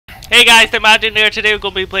Hey guys, Techmajin here. Today we're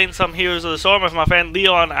going to be playing some Heroes of the Storm with my friend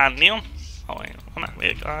Leon and Neil. Oh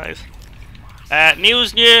wait, guys.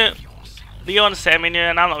 Neil's new, Leon's semi-new,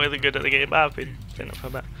 and I'm not really good at the game, but I've been playing it for a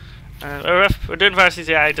bit. We're doing versus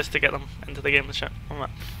AI just to get them into the game and shit.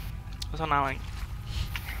 What's on that like?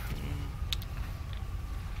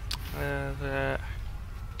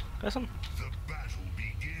 This one?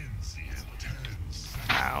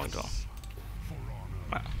 I'll go.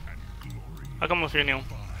 I'll come with you, Neil.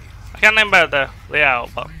 I can't remember the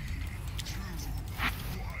layout, but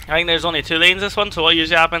I think there's only 2 lanes this one, so what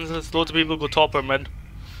usually happens is loads of people go top or mid.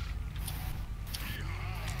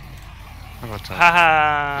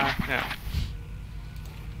 Haha, yeah.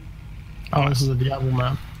 Oh, this is a Diablo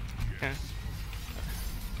map. Yeah.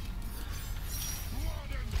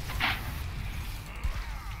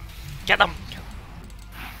 Get them!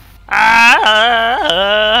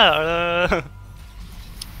 Ah!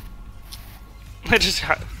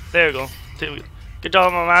 There we go. Good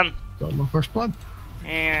job, my man. Got my first blood.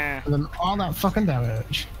 Yeah. And then all that fucking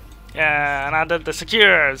damage. Yeah, and I did the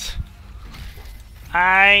secures.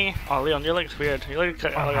 Oh, Leon, you look weird. You look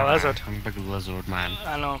like a lizard. I'm a big lizard man.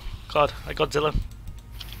 I know. God, like Godzilla.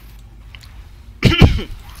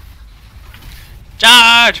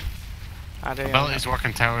 Charge! Abilities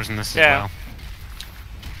working towers in this as yeah. well.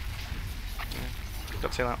 Yeah.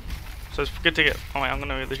 Got to see that. So it's good to get. Oh wait, I'm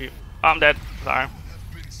gonna get the sheep. Oh, I'm dead. Sorry.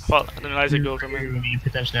 Well, I didn't realize it go from here. You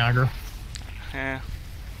potentially aggro. Yeah.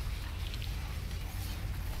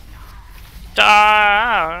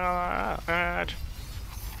 Charge!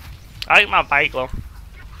 I like my bike though.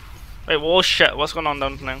 Wait, whoa shit, what's going on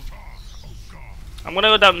down now? I'm gonna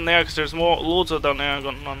go down there because there's loads of down there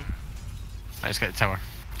going on. Let's get the tower.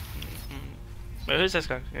 Wait, who's this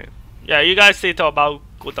guy? Yeah, you guys stay top, I'll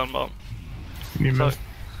go down bottom. So,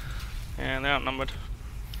 yeah, they're outnumbered.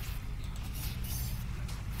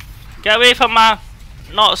 Get away from my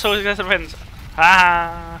not so aggressive friends.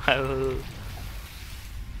 Ah. Uh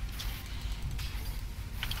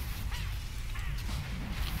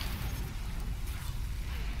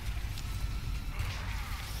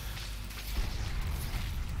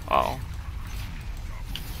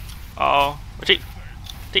oh. Retreat.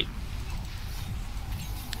 Retreat.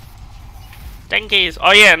 Dinkies.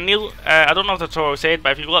 Oh yeah, Neil, I don't know if the tutorial said,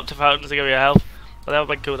 but if you go up to fountains to give you health, well, that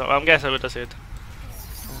would be cool. I'm guessing I would have said.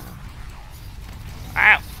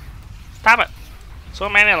 Ow! Stop it! So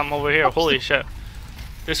many of them over here, holy shit.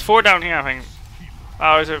 There's 4 down here, I think.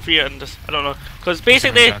 Oh, is it 3 and just, I don't know. Because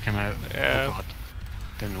basically, Came out. Oh god.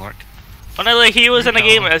 Didn't work. one of the heroes in the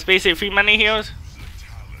game is basically 3 mini heroes.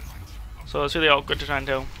 So it's really awkward to try and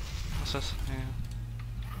tell. What's this?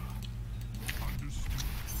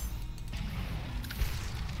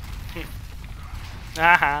 Yeah.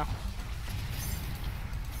 Haha.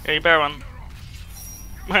 Yeah, you better run.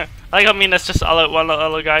 I mean, it's just one of the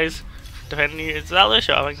other guys defending you. Is that the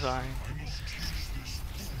shot? I think so.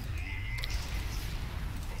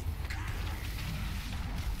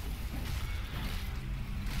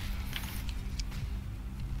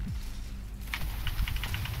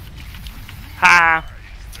 Ha!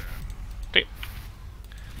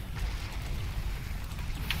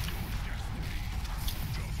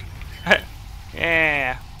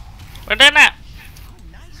 Yeah, we're doing that.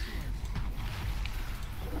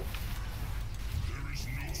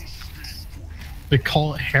 They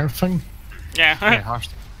call it herfing. Yeah. Yeah,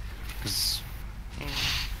 Hearthstone.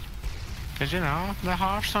 Cause you know the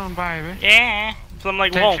Hearthstone, baby. Yeah. So I'm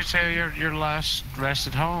like, Takes whoa. you to your last rest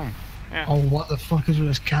at home. Yeah. Oh, what the fuck is with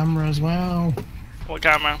this camera as well? What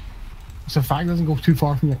camera? It's the fact it doesn't go too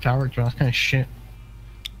far from your character. That's kind of shit.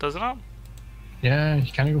 Does it not? Yeah,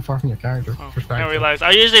 you can't go far from your character. Oh, I didn't realize.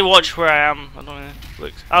 I usually watch where I am. I don't really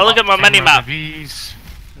look. I'll look at my Camera mini map. reviews.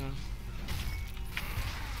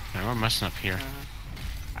 Yeah, we're messing up here.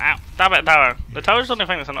 Ow! Stop it, tower. The tower's the only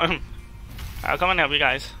thing that's annoying. I'll come and help you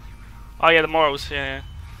guys. Oh yeah, the morals. Yeah.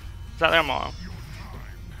 Is that their moral?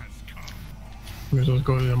 We might as well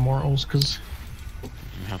go to the immortals because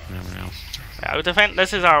I'm helping everyone else. Yeah, I'll defend.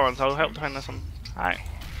 This is our one, so I'll help defend this one. Alright.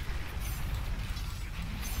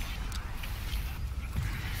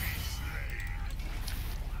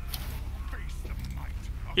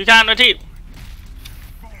 You can't retreat!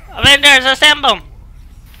 Avengers, assemble!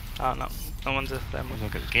 Oh no, no one's assembled.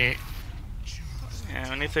 Look at the gate. Yeah,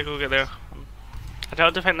 we need to go get there. I tried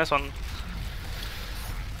to defend this one.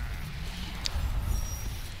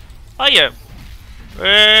 Oh yeah!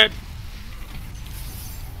 Red!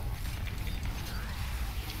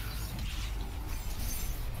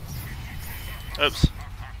 Oops.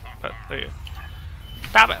 But there you go.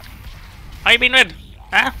 Stop it! Why you being red?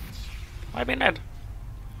 Huh? Why you being red?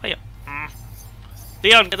 Oh yeah.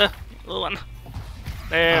 Leon, get the little one.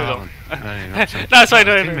 There we go. No, No, it's fine,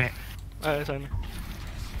 no. It's fine.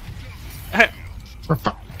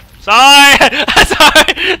 Sorry!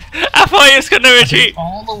 Sorry! I thought he was gonna retreat.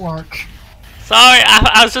 All the work. Sorry,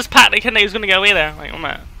 I was just panicking that he was gonna get away there. Like, oh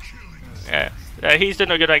man. Yeah, he's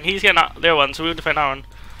doing a good thing. He's getting their one, so we'll defend our one.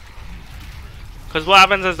 Because what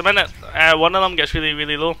happens is the minute one of them gets really,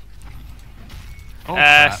 really low,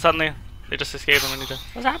 suddenly they just escape and we need to.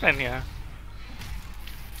 What's happening here?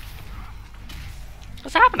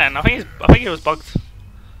 What's happening? I think he was bugged.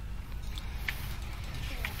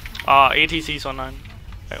 Oh, ATC's online.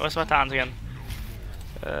 Wait, what's my times again?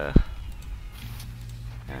 Yeah.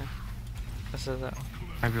 This is it.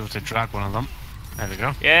 Might be able to drag one of them. There we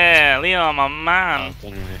go. Yeah, Leon, my man. Oh,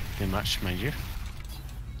 didn't really do much, mind you.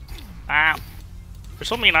 Ow. There's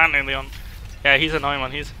so mean, aren't they, Leon? Yeah, he's an annoying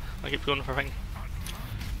one. I keep going for a thing.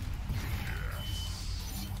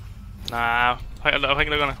 Nah, I think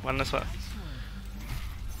they're gonna win this one.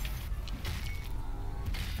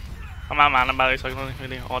 I'm out man, I'm bad, so I can only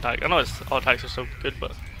really all attack. I know all attacks are so good,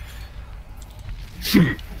 but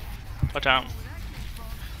watch out.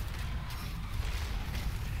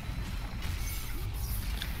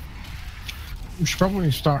 We should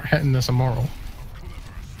probably start hitting this tomorrow.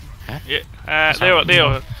 Huh? Yeah, they won.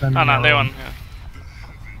 Yeah.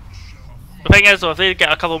 The thing is, though, if they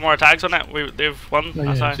get a couple more attacks on it, they've won. Oh,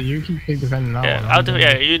 yeah, so you keep defending that one. I'll do.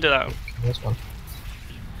 Yeah, you do that. This one,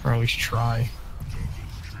 or at least try.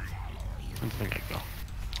 I don't think I go.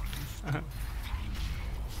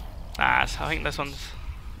 Nah, I think this one's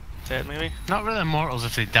dead, maybe. Not really immortals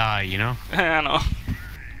if they die, you know? I know.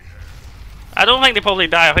 I don't think they probably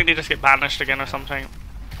die, I think they just get banished again or something.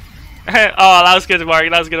 Oh, that was good work,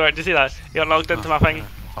 that was good work. Did you see that? You got logged into my thing.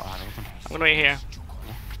 I'm gonna wait here.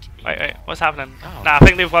 Wait, what's happening? Oh. Nah, I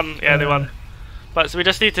think they've won. Yeah, they won. But so we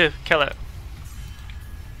just need to kill it.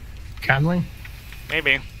 Can we?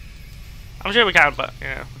 Maybe. I'm sure we can, but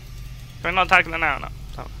yeah. We're not attacking it now, no.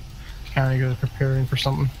 So. Can't go preparing for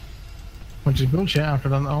something. Which is bullshit after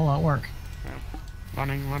done all that work. Yeah.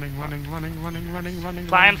 Running.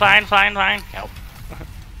 Flying. Help.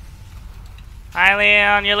 Hi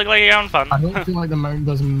Leon, you look like you're having fun. I don't feel like the mount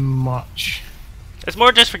does much. It's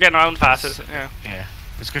more just for getting around fast, isn't it? Yeah. Yeah.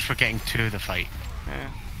 It's good for getting to the fight. Yeah.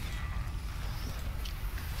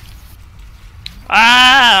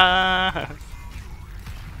 Ah!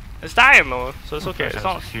 It's dying though, so it's okay. It's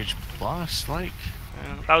not a huge blast, like.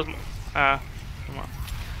 Yeah, that was. Come on.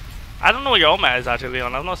 I don't know what your ultimate is actually,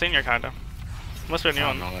 Leon. I've not seen your character. Must be a new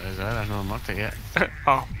one. I don't know what it is. I haven't unlocked it yet.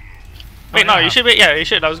 Oh. Wait, no, you should be. Yeah, you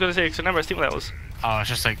should. I was gonna say, because remember, it's team levels. Oh, it's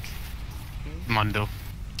just like Mundo.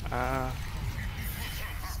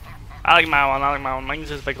 I like my one. Mine's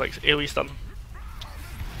just big, like AoE stun.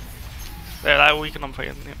 There, that weaken them for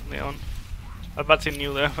you, Leon. I was about to say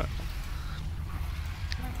new there, but.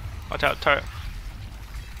 Watch out, turret.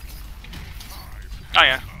 Oh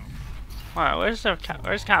yeah. Alright,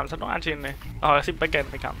 where's camps? I'm not actually in there. Oh, I see big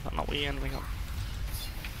enemy camps. I'm not wee enemy camp.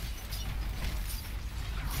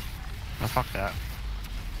 Oh, fuck that.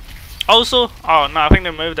 Also, oh no, I think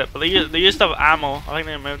they moved it, but they used to have ammo. I think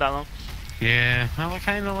they moved that one. Yeah, well, I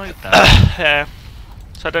kind of like that. Yeah.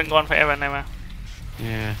 So I didn't go on forever anyway.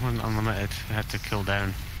 Yeah, when unlimited, I had to kill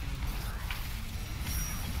down.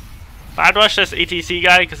 But I'd rush this ETC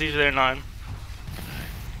guy because he's there now.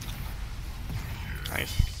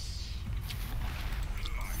 Nice.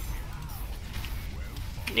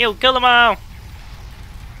 Neil, kill them all!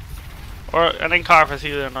 And then Carface,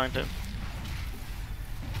 he's there now too.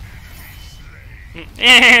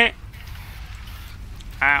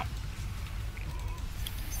 Ow.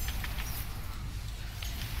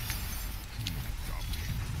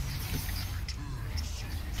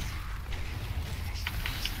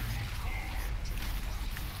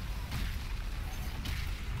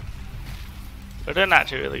 They're doing that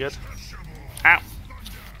too really good. Ow.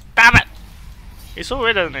 Damn it! He's so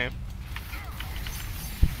weird, isn't he?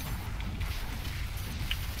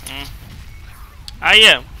 How are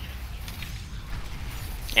you?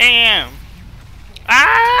 Yeah.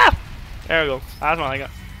 Ah! There we go. That's what I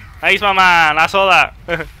got. Nice, my man. I saw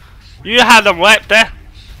that. You had them whipped there.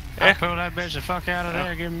 Yeah. Pull that bitch the fuck out of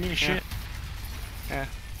there, give me shit. Yeah.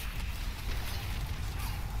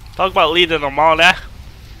 Talk about leading them all there.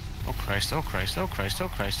 Oh Christ, oh Christ, oh Christ, oh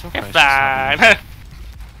Christ, oh You're Christ. fine.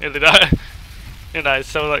 You know, it's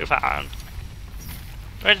so like fine.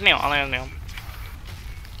 Where's Neil? Oh, there's Neil.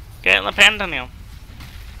 Get in the pen to Neil.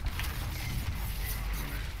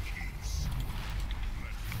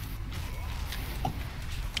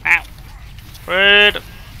 Ow. Rude.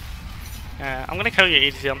 Yeah, I'm gonna kill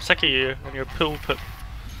you, ETC. I'm sick of you and your pool poop.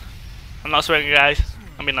 I'm not swearing, guys.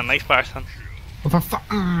 I'm being a nice person. What the fuck?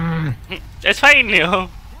 It's fine, Neil.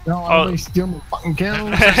 No, Oh. I'm stealing my fucking kills.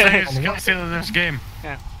 It's skill stealing in this game.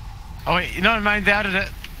 Yeah. Oh wait, you know, never mind. They added it.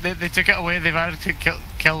 They took it away. They've added two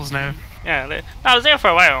kills now. Yeah, I was there for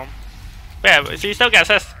a while. Yeah, but so you still get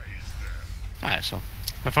assists. Alright, so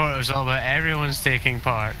I thought it was all about everyone's taking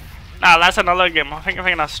part. Nah, that's another game. I think I'm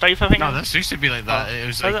thinking of Strife, I think. No, this used to be like that. Oh. It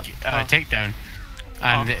was Was like it? a Oh. takedown,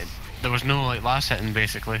 and there was no like last hitting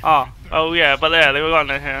basically. Oh yeah, but yeah, they were on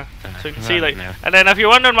it here. So you can see like, now. and then if you're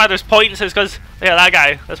wondering why there's points, it's because yeah, that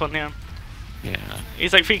guy, this one here. Yeah.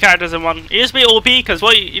 He's like 3 characters in one. He used to be OP because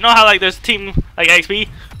what you know how like there's team like XP.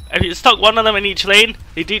 If you stuck one of them in each lane,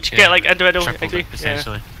 they'd each get like individual Tripled XP. it,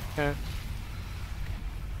 essentially. Yeah.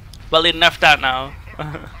 Well, they nerfed that now.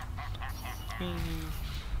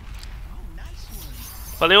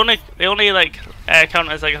 But they only like count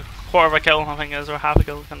as like a quarter of a kill, I think it is, or half a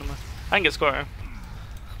kill kind of. I think it's quarter.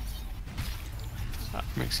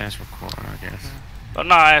 Makes sense for quarter, I guess. But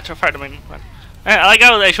no, I prefer to mean. I like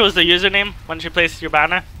how it shows the username once you place your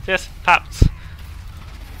banner. Yes, taps.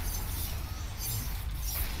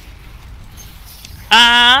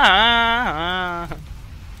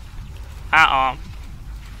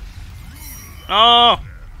 Oh,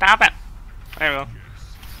 stop it. There we go.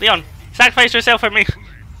 Leon, sacrifice yourself for me.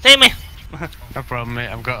 Save me. No problem, mate.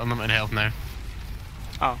 I've got unlimited health now.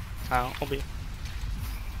 Oh, I'll be.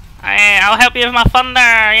 Hey, I'll help you with my thunder.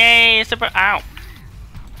 Yay, super. Ow.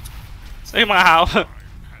 Look at my health.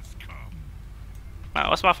 Right,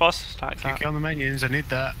 what's my first attack? You kill the minions. I need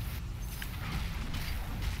that.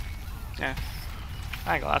 Yeah.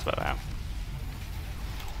 I go, that's better.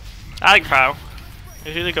 I like Prow.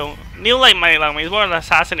 He's really cool. Neil like my he's more an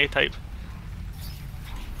assassin type.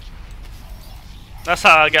 That's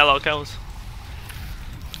how I get a lot of kills.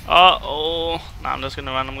 Oh, nah, I'm just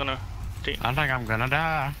gonna run. I'm gonna. I think I'm gonna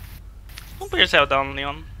die. Don't put yourself down,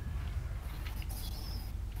 Leon.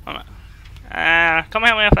 Come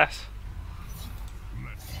help me with this.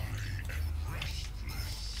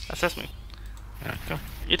 Assist me. Yeah, go.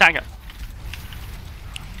 You tank it.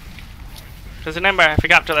 Because remember, if you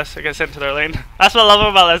capture this, it gets into their lane. That's what I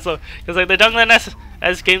love about this though. Because like the jungling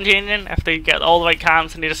is game changing if they get all the right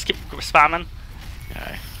camps and they just keep spamming.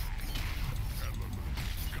 Yeah.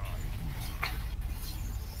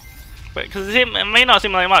 But because it may not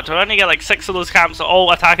seem like much, I only get like 6 of those camps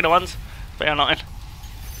all attacking at once, but you're not in.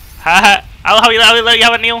 Haha, I'll let you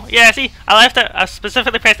have it, Neil. Yeah, see, I left it. I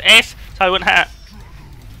specifically pressed S so I wouldn't hit it.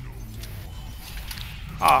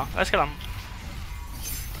 Oh, let's kill him.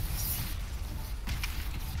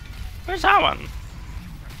 Where's that one?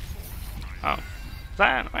 Oh, is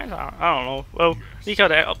that? Where's that? I don't know. Well, you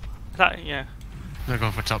got it up. Is that? Yeah. They're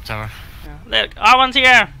going for top tower. Yeah. Look, R1's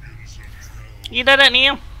here. You did it,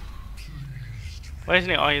 Neil. Where's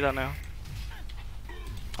Neil? Oh, he's done now.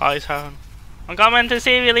 Oh, he's having. I'm coming to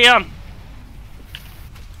save you, Leon.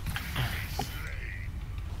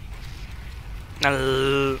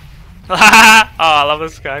 No. Oh, I love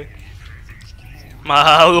this guy.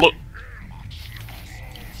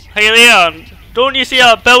 Hey, Leon, don't you see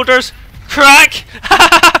a builder's crack?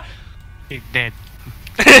 He's dead.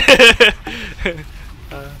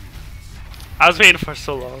 I was waiting for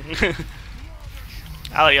so long.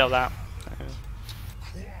 I'll let you have that.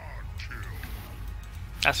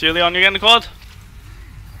 That's you, Leon. You're getting the quad.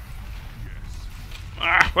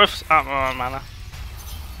 Whoops! Oh, mana.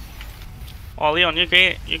 Oh, Leon, you're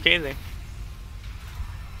great. You're crazy.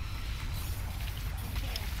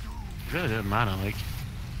 Really didn't matter, like.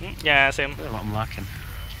 Yeah, same. What I'm lacking.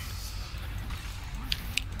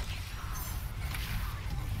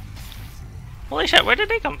 Holy shit! Where did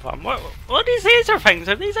they come from? What are these laser things?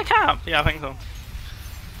 Are these a camp? Yeah, I think so.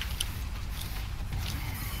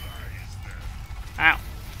 Ow!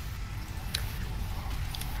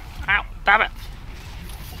 Ow! Damn it!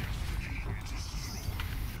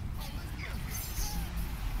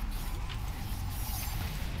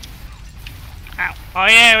 Ow! Oh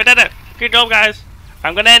yeah, we did it! Good job, guys.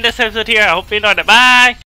 I'm gonna end this episode here. I hope you enjoyed it. Bye!